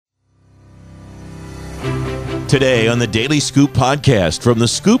Today on the Daily Scoop podcast from the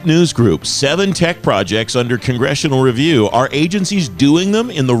Scoop News Group, 7 tech projects under congressional review. Are agencies doing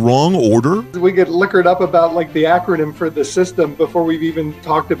them in the wrong order? We get liquored up about the acronym for the system before we've even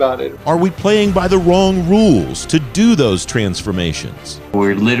talked about it. Are we playing by the wrong rules to do those transformations?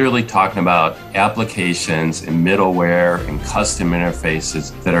 We're literally talking about applications and middleware and custom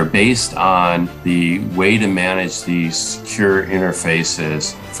interfaces that are based on the way to manage these secure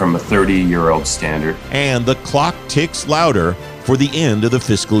interfaces from a 30-year-old standard. And the clock ticks louder for the end of the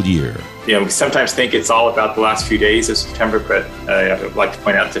fiscal year. We sometimes think it's all about the last few days of September, but I would like to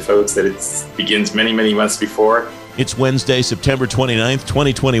point out to folks that it begins many, many months before. It's Wednesday, September 29th,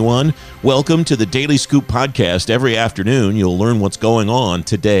 2021. Welcome to the Daily Scoop podcast. Every afternoon, you'll learn what's going on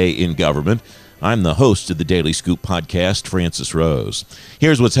today in government. I'm the host of the Daily Scoop podcast, Francis Rose.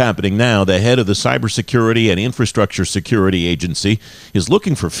 Here's what's happening now. The head of the Cybersecurity and Infrastructure Security Agency is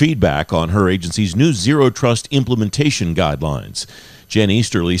looking for feedback on her agency's new Zero Trust implementation guidelines. Jen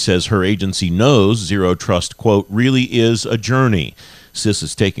Easterly says her agency knows Zero Trust, quote, really is a journey. CIS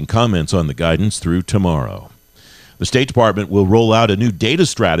is taking comments on the guidance through tomorrow. The State Department will roll out a new data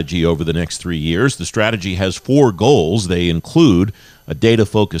strategy over the next 3 years. The strategy has 4 goals. They include a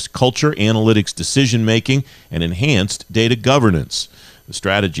data-focused culture, analytics decision-making, and enhanced data governance. The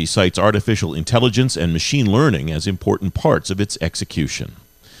strategy cites artificial intelligence and machine learning as important parts of its execution.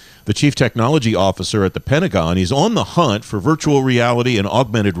 The Chief Technology Officer at the Pentagon is on the hunt for virtual reality and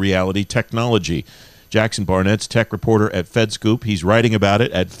augmented reality technology. Jackson Barnett's tech reporter at FedScoop. He's writing about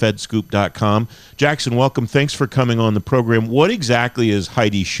it at fedscoop.com. Jackson, welcome. Thanks for coming on the program. What exactly is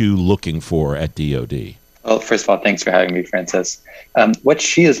Heidi Shyu looking for at DoD? Well, first of all, thanks for having me, Francis. What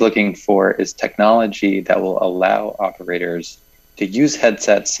she is looking for is technology that will allow operators to use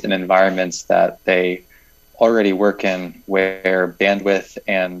headsets in environments that they already work in, where bandwidth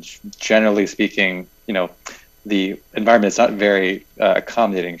and, generally speaking, the environment is not very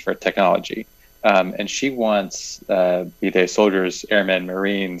accommodating for technology. And she wants, be they soldiers, airmen,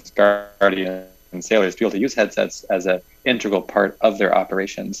 Marines, guardians, and sailors, to be able to use headsets as an integral part of their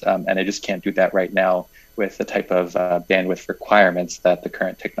operations. And they just can't do that right now with the type of bandwidth requirements that the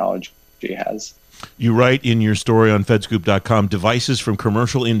current technology has. You write in your story on fedscoop.com, devices from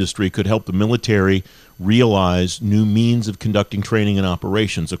commercial industry could help the military realize new means of conducting training and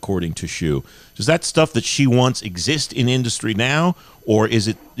operations, according to Shyu. Does that stuff that she wants exist in industry now, or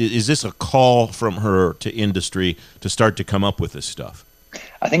is this a call from her to industry to start to come up with this stuff?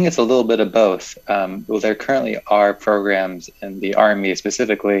 I think it's a little bit of both. Well, there currently are programs in the Army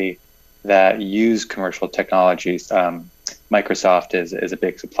specifically that use commercial technologies. Microsoft is a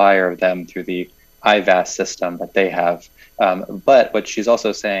big supplier of them through the IVAS system that they have. But what she's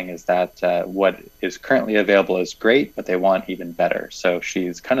also saying is that what is currently available is great, but they want even better. So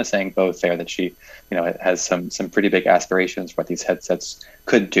she's kind of saying both there, that she has some pretty big aspirations for what these headsets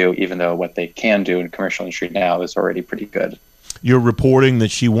could do, even though what they can do in commercial industry now is already pretty good. You're reporting that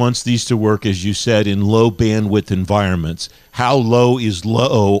she wants these to work, as you said, in low bandwidth environments. How low is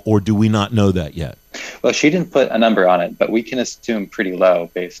low, or do we not know that yet? Well, she didn't put a number on it, but we can assume pretty low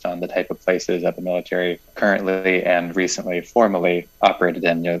based on the type of places that the military currently and recently formally operated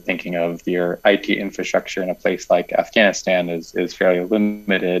in. Thinking of your IT infrastructure in a place like Afghanistan is fairly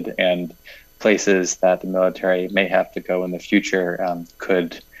limited, and places that the military may have to go in the future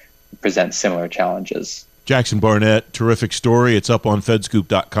could present similar challenges. Jackson Barnett, terrific story. It's up on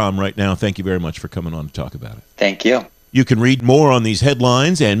fedscoop.com right now. Thank you very much for coming on to talk about it. Thank you. You can read more on these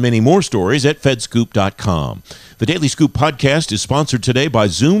headlines and many more stories at fedscoop.com. The Daily Scoop podcast is sponsored today by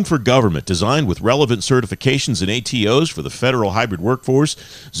Zoom for Government, designed with relevant certifications and ATOs for the federal hybrid workforce.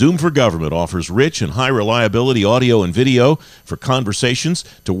 Zoom for Government offers rich and high-reliability audio and video for conversations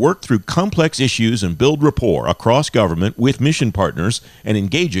to work through complex issues and build rapport across government with mission partners and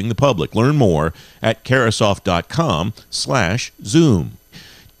engaging the public. Learn more at Carahsoft.com/Zoom.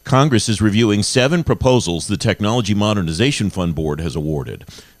 Congress is reviewing 7 proposals the Technology Modernization Fund Board has awarded.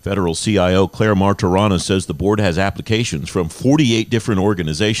 Federal CIO Claire Martorana says the board has applications from 48 different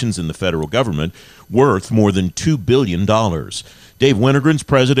organizations in the federal government worth more than $2 billion. Dave Wintergren's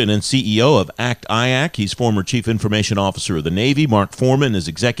president and CEO of ACT-IAC. He's former Chief Information Officer of the Navy. Mark Foreman is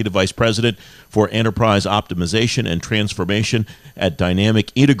Executive Vice President for Enterprise Optimization and Transformation at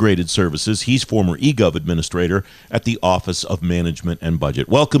Dynamic Integrated Services. He's former eGov Administrator at the Office of Management and Budget.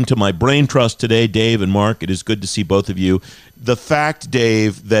 Welcome to my Brain Trust today, Dave and Mark. It is good to see both of you. The fact,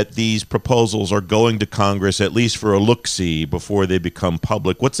 Dave, that these proposals are going to Congress, at least for a look-see before they become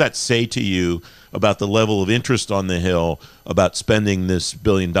public, what's that say to you about the level of interest on the Hill about spending this $1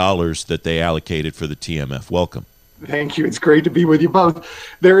 billion that they allocated for the TMF? Welcome. Thank you. It's great to be with you both.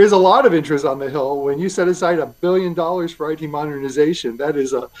 There is a lot of interest on the Hill. When you set aside $1 billion for IT modernization, that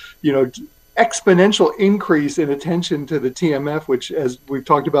is a, exponential increase in attention to the TMF, which, as we've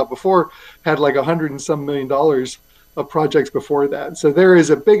talked about before, had like $100 and some million of projects before that. So there is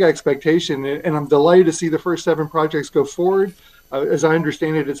a big expectation, and I'm delighted to see the first 7 projects go forward. As I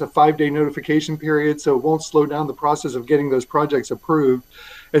understand it, it's a 5-day notification period, so it won't slow down the process of getting those projects approved.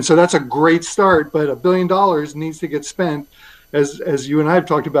 And so that's a great start, but $1 billion needs to get spent. As you and I have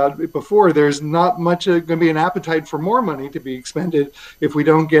talked about before, there's not much going to be an appetite for more money to be expended if we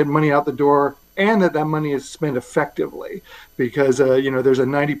don't get money out the door and that money is spent effectively, because there's a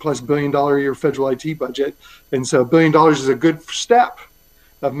 $90+ billion a year federal IT budget. And so $1 billion is a good step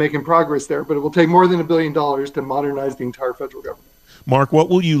of making progress there, but it will take more than $1 billion to modernize the entire federal government. Mark, what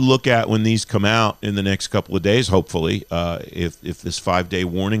will you look at when these come out in the next couple of days, hopefully, if this 5-day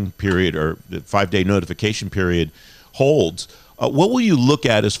warning period or the 5-day notification period holds? What will you look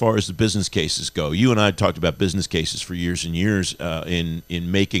at as far as the business cases go? You and I talked about business cases for years and years in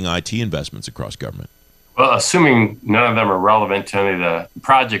making IT investments across government. Well, assuming none of them are relevant to any of the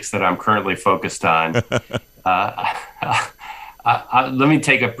projects that I'm currently focused on, let me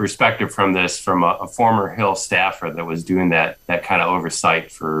take a perspective from this from a former Hill staffer that was doing that kind of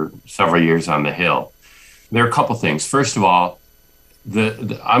oversight for several years on the Hill. There are a couple things. First of all,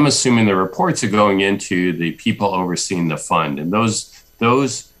 I'm assuming the reports are going into the people overseeing the fund, and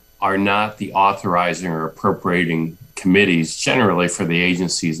those are not the authorizing or appropriating committees generally for the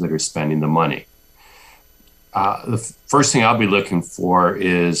agencies that are spending the money. The first thing I'll be looking for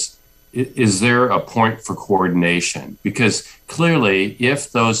is there a point for coordination? Because clearly,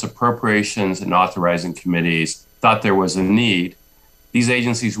 if those appropriations and authorizing committees thought there was a need, these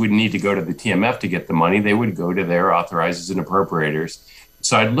agencies would need to go to the TMF to get the money. They would go to their authorizers and appropriators.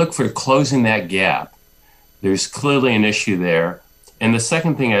 So I'd look for closing that gap. There's clearly an issue there. And the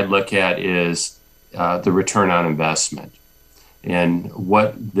second thing I'd look at is the return on investment. And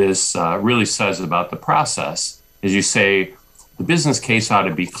what this really says about the process is you say the business case ought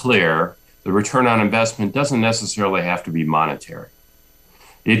to be clear. The return on investment doesn't necessarily have to be monetary.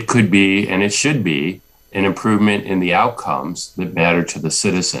 It could be, and it should be, an improvement in the outcomes that matter to the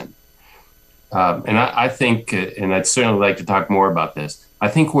citizen. And I think, and I'd certainly like to talk more about this, I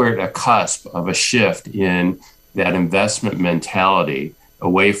think we're at a cusp of a shift in that investment mentality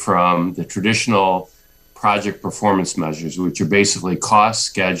away from the traditional project performance measures, which are basically cost,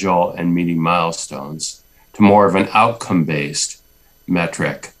 schedule, and meeting milestones, to more of an outcome-based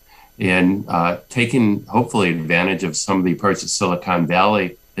metric, and taking hopefully advantage of some of the approaches Silicon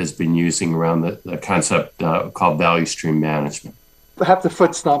Valley has been using around the concept called value stream management. I have to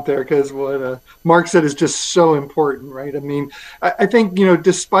foot stomp there because what Mark said is just so important, right? I mean, I think,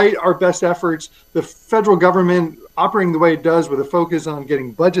 despite our best efforts, the federal government operating the way it does with a focus on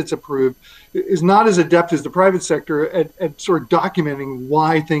getting budgets approved is not as adept as the private sector at sort of documenting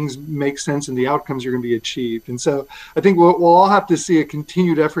why things make sense and the outcomes are going to be achieved. And so I think we'll all have to see a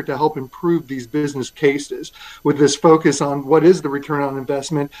continued effort to help improve these business cases with this focus on what is the return on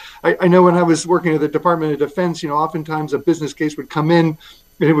investment. I know when I was working at the Department of Defense, oftentimes a business case would come in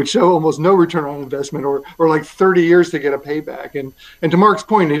and it would show almost no return on investment or like 30 years to get a payback. And to Mark's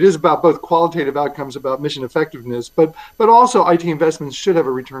point, it is about both qualitative outcomes about mission effectiveness, but also IT investments should have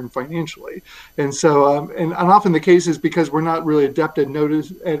a return financially. And so, and often the case is because we're not really adept at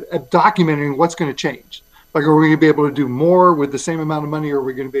documenting what's going to change. Like, are we going to be able to do more with the same amount of money, or are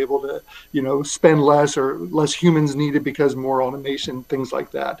we going to be able to, spend less or less humans needed because more automation, things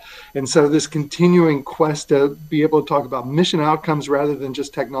like that. And so this continuing quest to be able to talk about mission outcomes rather than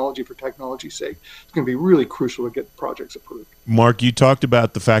just technology for technology's sake is going to be really crucial to get projects approved. Mark, you talked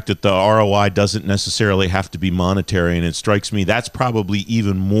about the fact that the ROI doesn't necessarily have to be monetary, and it strikes me that's probably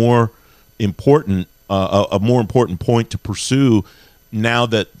even more important, a more important point to pursue now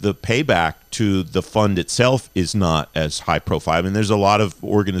that the payback to the fund itself is not as high profile. I mean, there's a lot of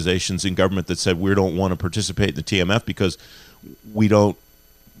organizations in government that said we don't want to participate in the TMF because we're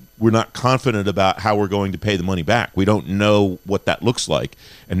not confident about how we're going to pay the money back. We don't know what that looks like.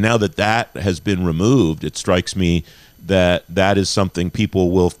 And now that that has been removed, it strikes me that that is something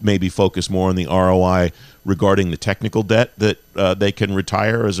people will maybe focus more on the ROI regarding the technical debt that they can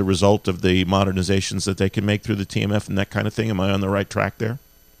retire as a result of the modernizations that they can make through the TMF and that kind of thing. Am I on the right track there?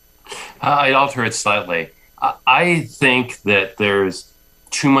 I'd alter it slightly. I think that there's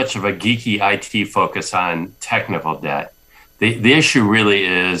too much of a geeky IT focus on technical debt. The issue really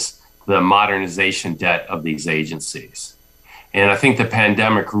is the modernization debt of these agencies. And I think the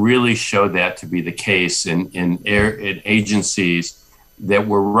pandemic really showed that to be the case in agencies that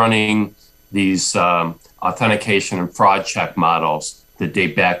were running these authentication and fraud check models that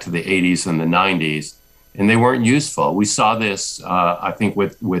date back to the 80s and the 90s, and they weren't useful. We saw this, I think,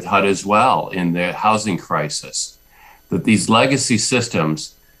 with HUD as well in the housing crisis, that these legacy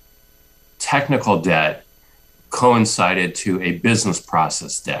systems, technical debt coincided to a business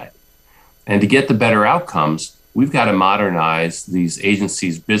process debt. And to get the better outcomes, we've got to modernize these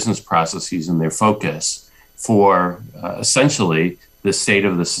agencies' business processes and their focus for essentially the state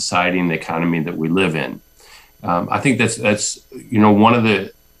of the society and the economy that we live in. I think that's one of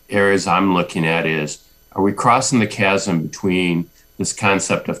the areas I'm looking at is, are we crossing the chasm between this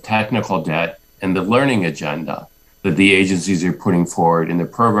concept of technical debt and the learning agenda that the agencies are putting forward in the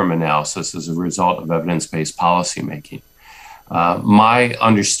program analysis as a result of evidence-based policymaking? My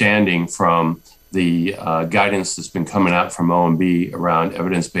understanding from the guidance that's been coming out from OMB around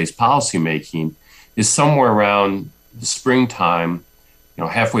evidence-based policymaking is somewhere around the springtime,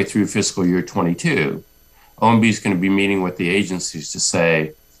 halfway through fiscal year 22, OMB is going to be meeting with the agencies to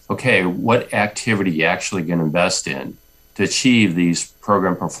say, okay, what activity are you actually going to invest in to achieve these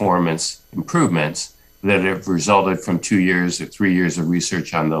program performance improvements that have resulted from 2 years or 3 years of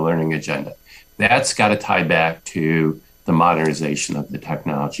research on the learning agenda? That's got to tie back to the modernization of the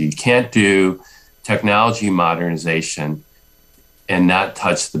technology. You can't do technology modernization and not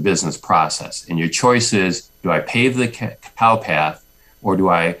touch the business process. And your choice is, do I pave the cow path, or do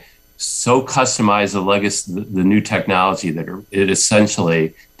I so customize the new technology that it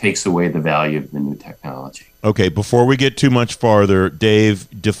essentially takes away the value of the new technology? Okay, before we get too much farther, Dave,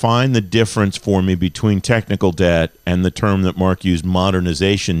 define the difference for me between technical debt and the term that Mark used,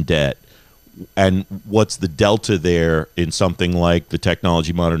 modernization debt. And what's the delta there in something like the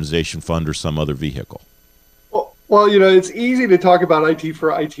Technology Modernization Fund or some other vehicle? Well, it's easy to talk about IT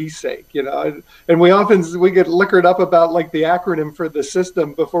for IT's sake, and we get liquored up about like the acronym for the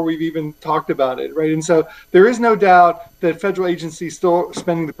system before we've even talked about it, right? And so there is no doubt that federal agencies still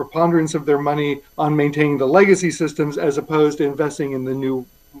spending the preponderance of their money on maintaining the legacy systems as opposed to investing in the new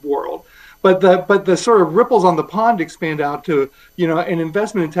world. But the sort of ripples on the pond expand out to, an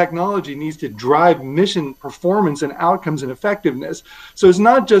investment in technology needs to drive mission performance and outcomes and effectiveness. So it's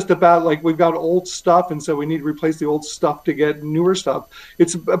not just about like we've got old stuff and so we need to replace the old stuff to get newer stuff.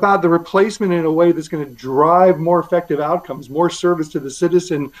 It's about the replacement in a way that's going to drive more effective outcomes, more service to the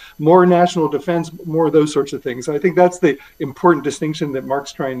citizen, more national defense, more of those sorts of things. So I think that's the important distinction that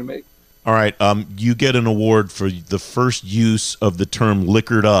Mark's trying to make. All right, you get an award for the first use of the term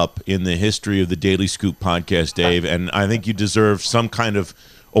liquored up in the history of the Daily Scoop podcast, Dave, and I think you deserve some kind of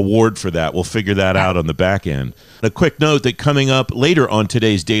award for that. We'll figure that out on the back end. A quick note that coming up later on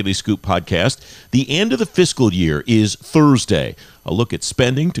today's Daily Scoop podcast, the end of the fiscal year is Thursday. A look at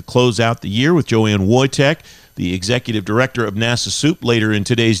spending to close out the year with Joanne Wojtek, the executive director of NASA Soup, later in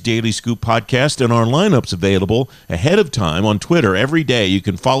today's Daily Scoop podcast, and our lineup's available ahead of time on Twitter every day. You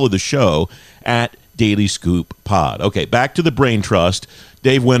can follow the show at Daily Scoop Pod. Okay, back to the Brain Trust.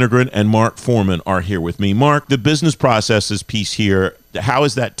 Dave Wintergren and Mark Foreman are here with me. Mark, the business processes piece here, how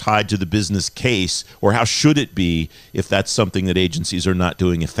is that tied to the business case, or how should it be if that's something that agencies are not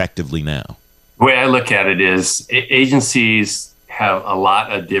doing effectively now? The way I look at it is agencies have a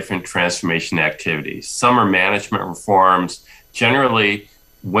lot of different transformation activities. Some are management reforms. Generally,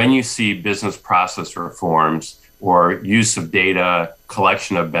 when you see business process reforms or use of data,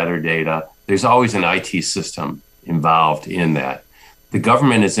 collection of better data, there's always an IT system involved in that. The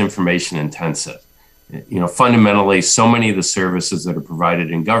government is information intensive. Fundamentally, so many of the services that are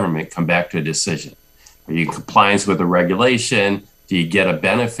provided in government come back to a decision. Are you in compliance with a regulation? Do you get a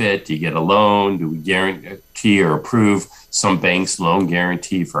benefit? Do you get a loan? Do we guarantee or approve some bank's loan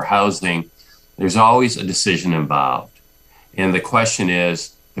guarantee for housing? There's always a decision involved. And the question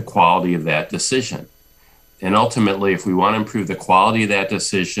is the quality of that decision. And ultimately, if we want to improve the quality of that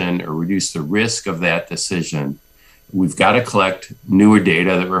decision or reduce the risk of that decision, we've got to collect newer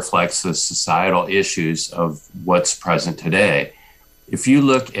data that reflects the societal issues of what's present today. If you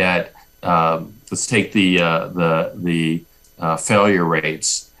look at, let's take the failure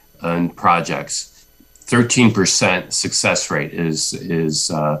rates and projects, 13% success rate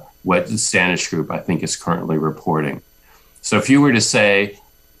is what the Standish Group, I think, is currently reporting. So if you were to say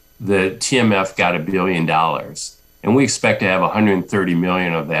the TMF got $1 billion and we expect to have 130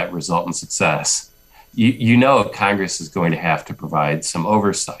 million of that result in success, Congress is going to have to provide some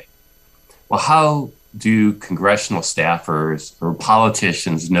oversight. Well, how do congressional staffers or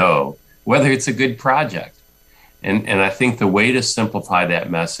politicians know whether it's a good project? And I think the way to simplify that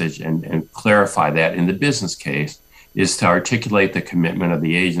message and clarify that in the business case is to articulate the commitment of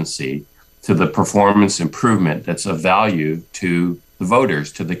the agency to the performance improvement that's of value to the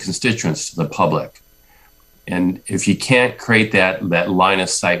voters, to the constituents, to the public. And if you can't create that line of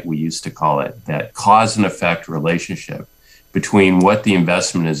sight, we used to call it, that cause and effect relationship between what the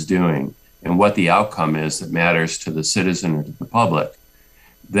investment is doing and what the outcome is that matters to the citizen or to the public,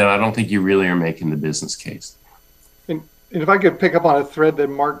 then I don't think you really are making the business case. And if I could pick up on a thread that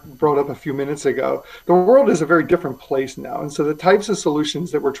Mark brought up a few minutes ago, the world is a very different place now. And so the types of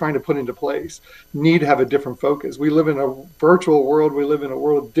solutions that we're trying to put into place need to have a different focus. We live in a virtual world. We live in a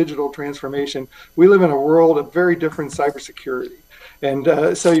world of digital transformation. We live in a world of very different cybersecurity.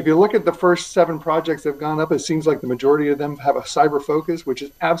 And so if you look at the first 7 projects that have gone up, it seems like the majority of them have a cyber focus, which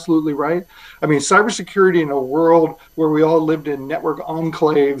is absolutely right. I mean, cybersecurity in a world where we all lived in network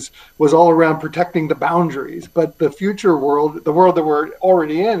enclaves was all around protecting the boundaries. But the future world, the world that we're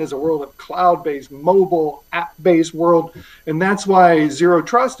already in, is a world of cloud-based, mobile, app-based world. And that's why zero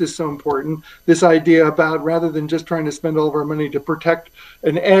trust is so important. This idea about, rather than just trying to spend all of our money to protect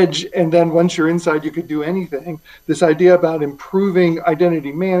an edge, and then once you're inside, you could do anything, this idea about improving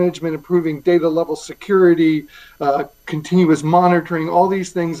identity management, improving data level security, continuous monitoring, all these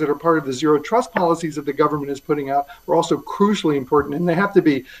things that are part of the zero trust policies that the government is putting out are also crucially important, and they have to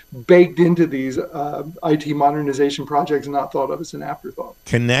be baked into these IT modernization projects and not thought of as an afterthought.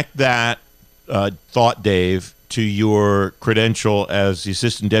 Connect that thought, Dave, to your credential as the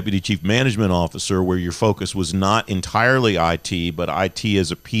Assistant Deputy Chief Management Officer, where your focus was not entirely IT, but IT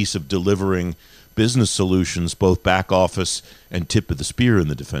as a piece of delivering business solutions, both back office and tip of the spear in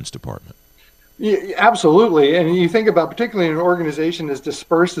the Defense Department. Yeah, absolutely. And you think about, particularly in an organization as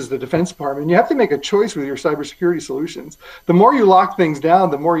dispersed as the Defense Department, you have to make a choice with your cybersecurity solutions. The more you lock things down,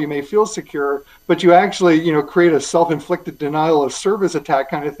 the more you may feel secure, but you actually, create a self-inflicted denial of service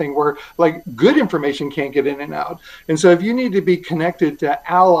attack kind of thing where like good information can't get in and out. And so if you need to be connected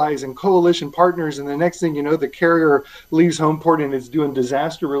to allies and coalition partners, and the next thing you know, the carrier leaves home port and is doing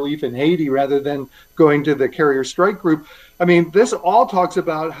disaster relief in Haiti rather than going to the carrier strike group. I mean, this all talks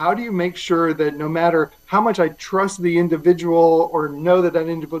about how do you make sure that no matter how much I trust the individual or know that that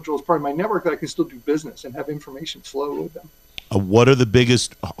individual is part of my network, that I can still do business and have information flow with them. What are the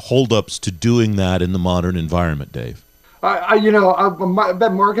biggest holdups to doing that in the modern environment, Dave? I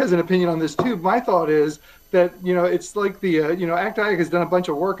bet Mark has an opinion on this too. My thought is that, it's like the, ACT-IAC has done a bunch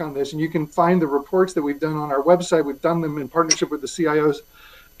of work on this, and you can find the reports that we've done on our website. We've done them in partnership with the CIOs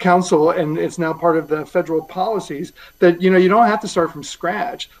Council, and it's now part of the federal policies that, you don't have to start from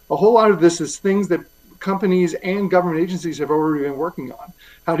scratch. A whole lot of this is things that companies and government agencies have already been working on.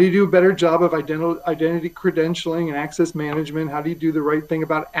 How do you do a better job of identity credentialing and access management? How do you do the right thing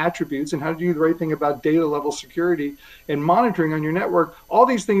about attributes? And how do you do the right thing about data level security and monitoring on your network? All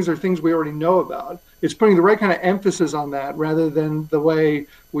these things are things we already know about. It's putting the right kind of emphasis on that rather than the way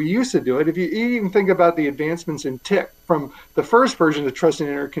we used to do it. If you even think about the advancements in TIC from the first version of Trusted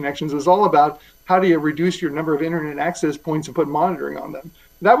Interconnections, it was all about how do you reduce your number of internet access points and put monitoring on them.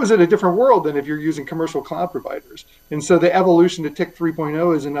 That was in a different world than if you're using commercial cloud providers. And so the evolution to TIC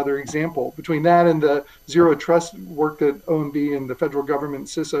 3.0 is another example. Between that and the zero trust work that OMB and the federal government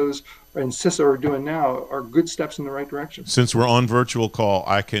CISOs and CISA are doing now are good steps in the right direction. Since we're on virtual call,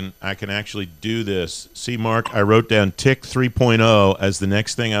 I can actually do this. See, Mark, I wrote down TIC 3.0 as the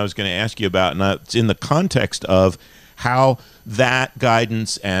next thing I was going to ask you about, and it's in the context of how that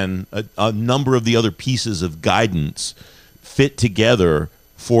guidance and a number of the other pieces of guidance fit together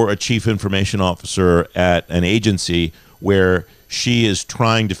for a chief information officer at an agency where she is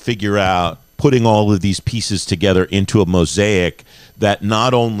trying to figure out putting all of these pieces together into a mosaic that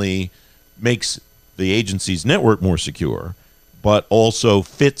not only makes the agency's network more secure, but also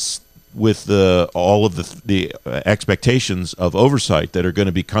fits with all of the expectations of oversight that are going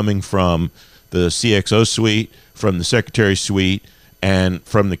to be coming from the CXO suite, from the Secretary suite, and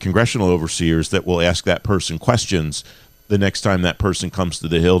from the congressional overseers that will ask that person questions the next time that person comes to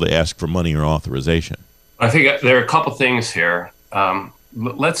the Hill to ask for money or authorization. I think there are a couple things here.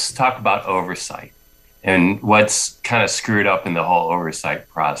 Let's talk about oversight and what's kind of screwed up in the whole oversight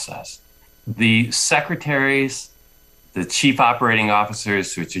process. The secretaries, the chief operating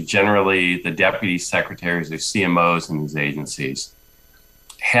officers, which are generally the deputy secretaries or CMOs in these agencies,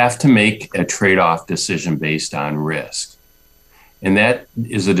 have to make a trade-off decision based on risk. And that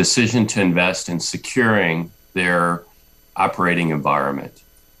is a decision to invest in securing their operating environment.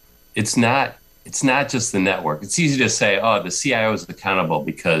 It's not just the network. It's easy to say, oh, the CIO is accountable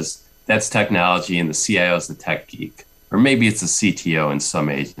because that's technology and the CIO is the tech geek. Or maybe it's the CTO in some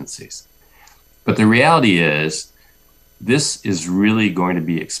agencies. But the reality is, this is really going to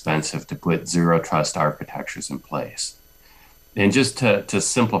be expensive to put zero trust architectures in place. And just to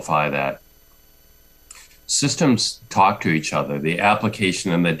simplify that, systems talk to each other, the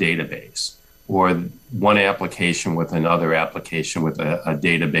application and the database. or one application with another application with a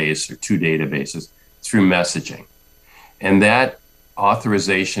database or two databases through messaging. And that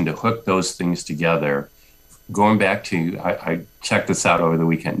authorization to hook those things together, going back to, I checked this out over the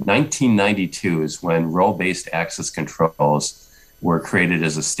weekend, 1992 is when role-based access controls were created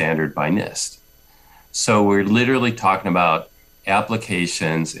as a standard by NIST. So we're literally talking about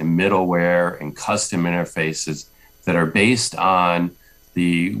applications and middleware and custom interfaces that are based on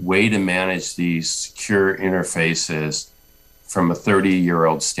the way to manage these secure interfaces from a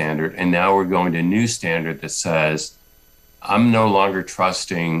 30-year-old standard. And now we're going to a new standard that says, I'm no longer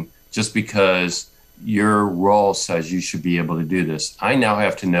trusting just because your role says you should be able to do this. I now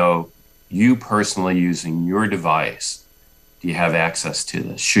have to know you personally using your device. Do you have access to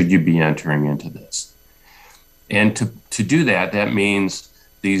this? Should you be entering into this? And to do that, that means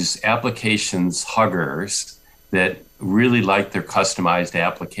these applications huggers that really like their customized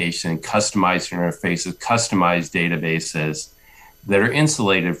application, customized interfaces, customized databases that are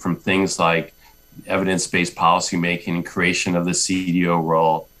insulated from things like evidence-based policymaking and creation of the CDO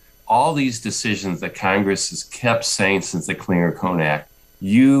role. All these decisions that Congress has kept saying since the Clean Air Code Act,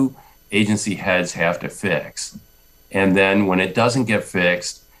 you agency heads have to fix. And then when it doesn't get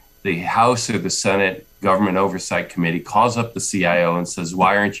fixed, the House or the Senate Government Oversight Committee calls up the CIO and says,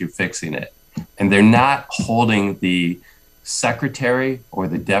 why aren't you fixing it? And they're not holding the secretary or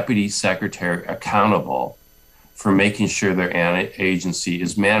the deputy secretary accountable for making sure their agency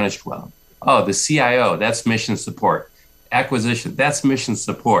is managed well. Oh, the CIO, that's mission support. Acquisition, that's mission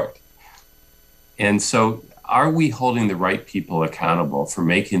support. And so are we holding the right people accountable for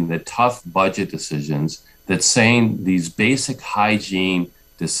making the tough budget decisions that saying these basic hygiene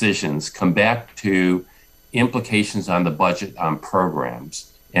decisions come back to implications on the budget on programs?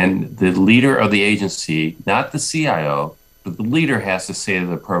 And the leader of the agency, not the CIO, but the leader has to say to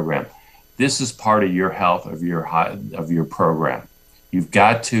the program, this is part of your health of your program. You've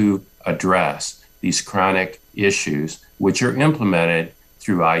got to address these chronic issues, which are implemented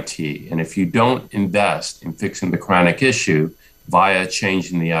through IT. And if you don't invest in fixing the chronic issue via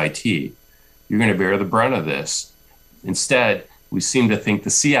changing the IT, you're going to bear the brunt of this. Instead, we seem to think the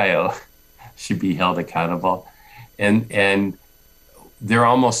CIO should be held accountable. And they're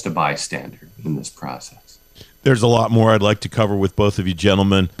almost a bystander in this process. There's a lot more I'd like to cover with both of you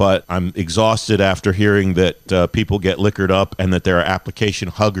gentlemen, but I'm exhausted after hearing that people get liquored up and that there are application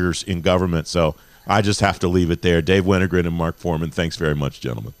huggers in government. So I just have to leave it there. Dave Wennergren and Mark Foreman, thanks very much,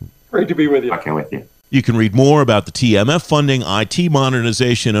 gentlemen. Great to be with you. Talking with you. You can read more about the TMF funding, IT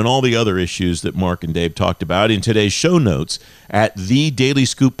modernization, and all the other issues that Mark and Dave talked about in today's show notes at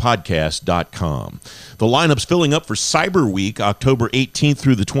thedailyscooppodcast.com. The lineup's filling up for Cyber Week, October 18th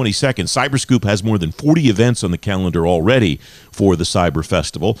through the 22nd. Cyberscoop has more than 40 events on the calendar already for the Cyber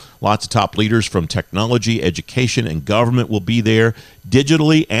Festival. Lots of top leaders from technology, education, and government will be there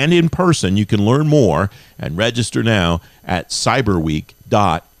digitally and in person. You can learn more and register now at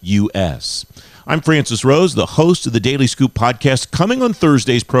cyberweek.us. I'm Francis Rose, the host of the Daily Scoop podcast. Coming on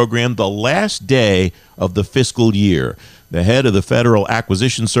Thursday's program, the last day of the fiscal year. The head of the Federal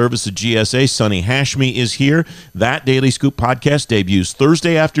Acquisition Service at GSA, Sunny Hashmi, is here. That Daily Scoop podcast debuts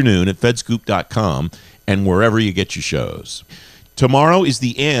Thursday afternoon at fedscoop.com and wherever you get your shows. Tomorrow is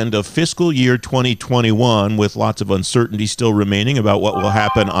the end of fiscal year 2021, with lots of uncertainty still remaining about what will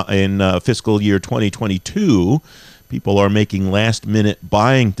happen in fiscal year 2022. People are making last-minute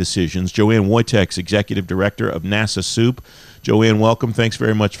buying decisions. Joanne Wojtek's Executive Director of NASA Soup. Joanne, welcome. Thanks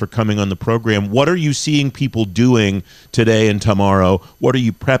very much for coming on the program. What are you seeing people doing today and tomorrow? What are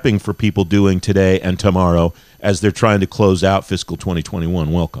you prepping for people doing today and tomorrow as they're trying to close out fiscal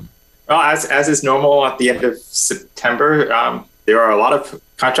 2021? Welcome. Well, as is normal at the end of September, there are a lot of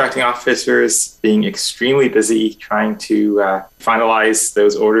contracting officers being extremely busy trying to finalize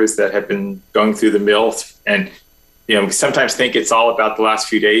those orders that have been going through the mill. And we sometimes think it's all about the last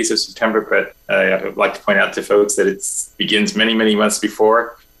few days of September, but I would like to point out to folks that it begins many, many months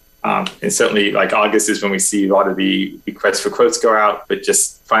before. And certainly, like August is when we see a lot of the requests for quotes go out, but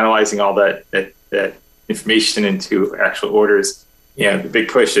just finalizing all that information into actual orders. The big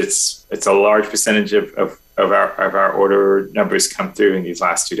push. It's a large percentage of our order numbers come through in these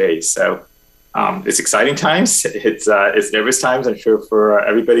last 2 days. So it's exciting times. It's nervous times, I'm sure, for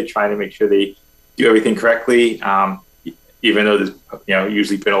everybody trying to make sure they do everything correctly, even though there's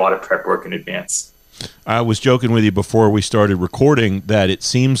usually been a lot of prep work in advance. I was joking with you before we started recording that it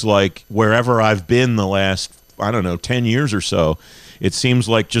seems like wherever I've been the last, 10 years or so, it seems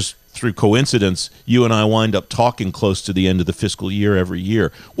like just through coincidence, you and I wind up talking close to the end of the fiscal year every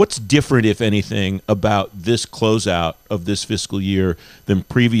year. What's different, if anything, about this closeout of this fiscal year than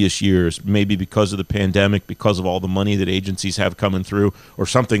previous years, maybe because of the pandemic, because of all the money that agencies have coming through, or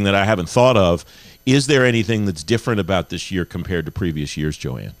something that I haven't thought of? Is there anything that's different about this year compared to previous years,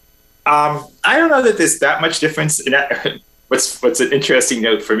 Joanne? I don't know that there's that much difference. In that. What's an interesting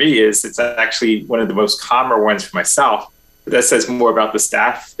note for me is it's actually one of the most calmer ones for myself. But that says more about the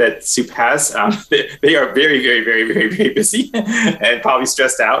staff that Soup has. They are very, very, very, very, very busy and probably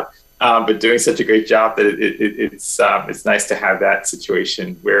stressed out, but doing such a great job that it's nice to have that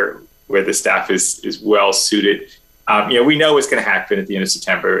situation where the staff is well suited. We know what's going to happen at the end of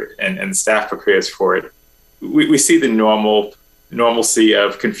September, and the staff prepares for it. We see the normalcy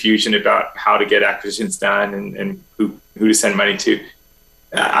of confusion about how to get acquisitions done and who to send money to.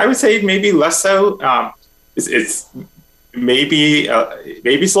 I would say maybe less so. It's maybe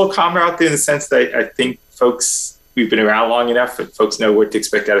it's a little calmer out there in the sense that I think we've been around long enough that folks know what to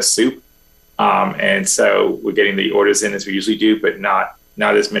expect out of Soup. And so we're getting the orders in as we usually do, but not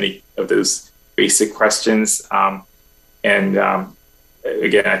as many of those basic questions. Again,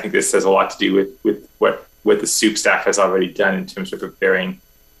 I think this has a lot to do with what the Soup staff has already done in terms of preparing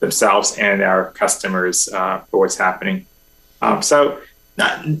themselves and our customers for what's happening. It's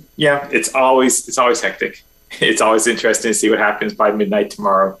always hectic. It's always interesting to see what happens by midnight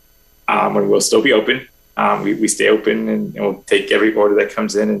tomorrow when we'll still be open. We stay open and we'll take every order that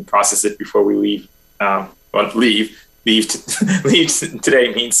comes in and process it before we leave. Leave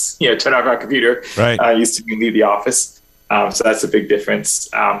today means turn off our computer. Right. Used to leave the office, so that's a big difference.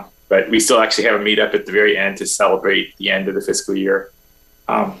 But we still actually have a meetup at the very end to celebrate the end of the fiscal year.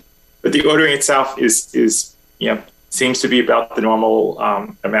 But the ordering itself is seems to be about the normal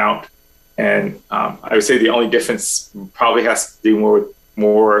amount, and I would say the only difference probably has to do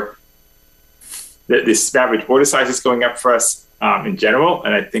more this average order size is going up for us in general,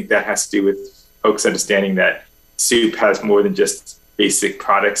 and I think that has to do with folks understanding that Soup has more than just basic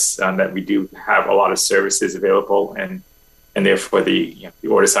products, that we do have a lot of services available, and therefore the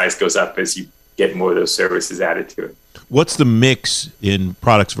order size goes up as you get more of those services added to it. What's the mix in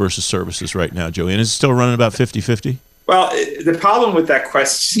products versus services right now, Joanne? Is it still running about 50-50? Well, the problem with that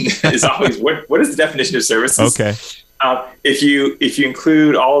question is always what is the definition of services? Okay. If you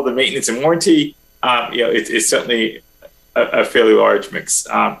include all of the maintenance and warranty, it's certainly a fairly large mix.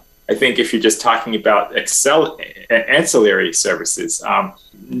 I think if you're just talking about ancillary services,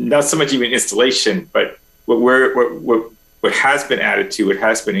 not so much even installation, but what has been added to, what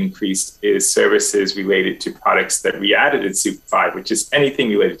has been increased is services related to products that we added in Soup 5, which is anything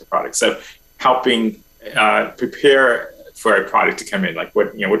related to products. So helping prepare for a product to come in, like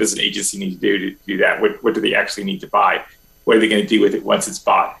what does an agency need to do that? What do they actually need to buy? What are they going to do with it once it's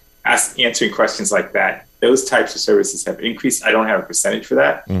bought? Answering questions like that. Those types of services have increased. I don't have a percentage for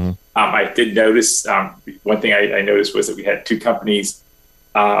that. Mm-hmm. I did notice, one thing I noticed was that we had two companies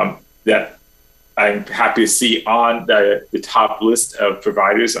that I'm happy to see on the top list of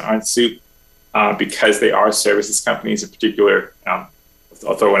providers on Soup because they are services companies. In particular, I'll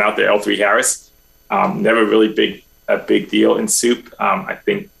throw one out there, L3 Harris. Never really a big deal in Soup. I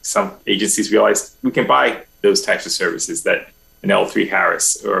think some agencies realized we can buy those types of services, that an L3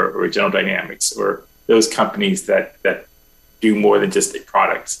 Harris or General Dynamics or those companies that do more than just a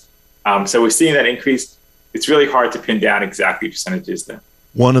product. So we're seeing that increase. It's really hard to pin down exactly percentages though.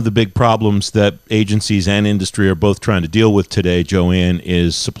 One of the big problems that agencies and industry are both trying to deal with today, Joanne,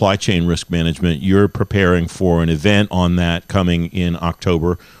 is supply chain risk management. You're preparing for an event on that coming in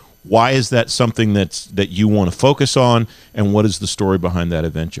October. Why is that something that you want to focus on, and what is the story behind that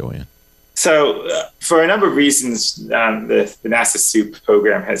event, Joanne? So for a number of reasons, the NASA Soup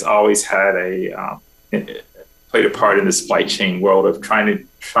program has always had played a part in the supply chain world of trying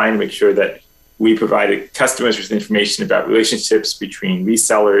to make sure that we provided customers with information about relationships between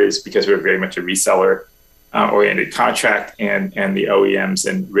resellers, because we're very much a reseller oriented contract, and the OEMs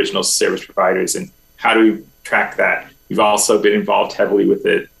and original service providers, and how do we track that? We've also been involved heavily with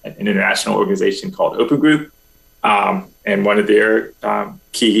an international organization called Open Group, and one of their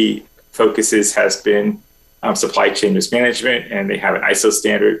key focuses has been supply chain risk management, and they have an ISO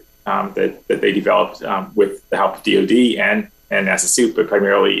standard that they developed with the help of DoD and NASA Soup, but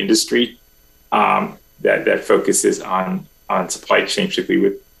primarily industry, that focuses on supply chain, particularly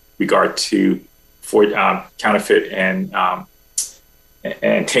with regard to counterfeit and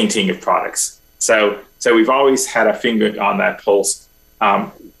tainting of products. So we've always had a finger on that pulse.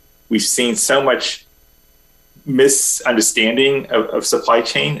 We've seen so much misunderstanding of supply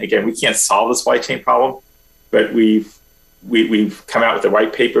chain. Again, we can't solve the supply chain problem, but we've we've come out with a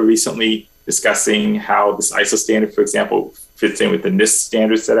white paper recently discussing how this ISO standard, for example, fits in with the NIST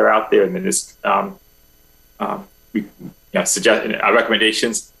standards that are out there, and the NIST we suggest our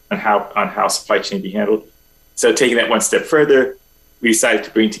recommendations on how supply chain be handled. So taking that one step further, we decided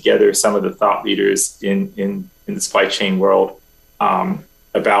to bring together some of the thought leaders in the supply chain world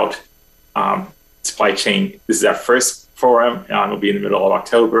about supply chain. This is our first forum. It'll be in the middle of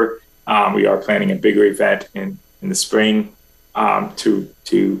October. We are planning a bigger event in the spring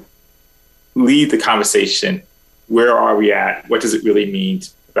to lead the conversation. Where are we at? What does it really mean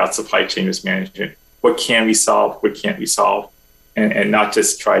about supply chain risk management? What can we solve? What can't we solve? And not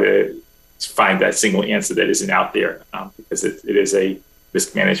just try to find that single answer that isn't out there, because it is a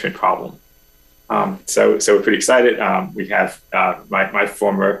risk management problem. So we're pretty excited. We have my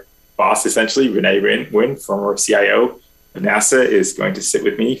former boss, essentially, Renee Nguyen, former CIO of NASA, is going to sit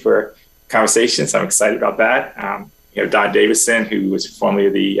with me for conversations. I'm excited about that. Don Davison, who was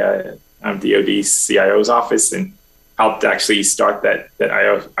formerly of the DoD CIO's office and helped actually start that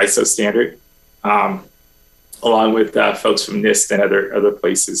ISO standard, along with folks from NIST and other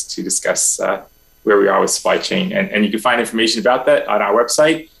places to discuss where we are with supply chain. And you can find information about that on our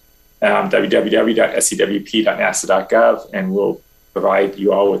website, www.scwp.nasa.gov, and we'll provide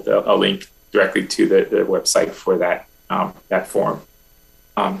you all with a link directly to the website for that forum.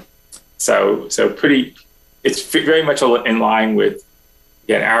 So it's very much in line with,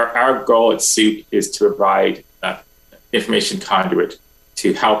 again, our goal at SOUP is to provide information conduit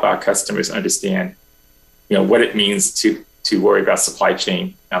to help our customers understand, what it means to worry about supply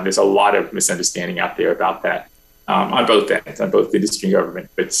chain. There's a lot of misunderstanding out there about that on both ends, on both industry and government,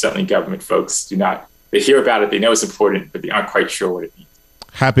 but certainly government folks they hear about it, they know it's important, but they aren't quite sure what it means.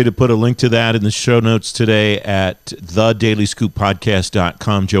 Happy to put a link to that in the show notes today at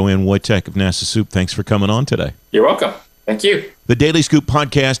thedailyscooppodcast.com. Joanne Wojtek of NASA SOUP, thanks for coming on today. You're welcome. Thank you. The Daily Scoop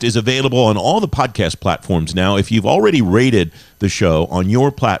podcast is available on all the podcast platforms now. If you've already rated the show on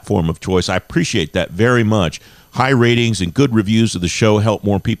your platform of choice, I appreciate that very much. High ratings and good reviews of the show help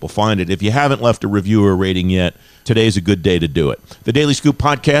more people find it. If you haven't left a review or a rating yet, today's a good day to do it. The Daily Scoop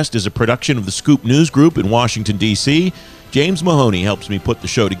podcast is a production of the Scoop News Group in Washington, D.C. James Mahoney helps me put the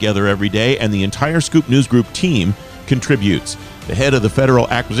show together every day, and the entire Scoop News Group team contributes. The head of the Federal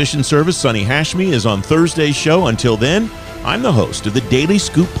Acquisition Service, Sonny Hashmi, is on Thursday's show. Until then, I'm the host of the Daily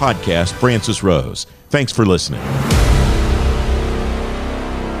Scoop podcast, Francis Rose. Thanks for listening.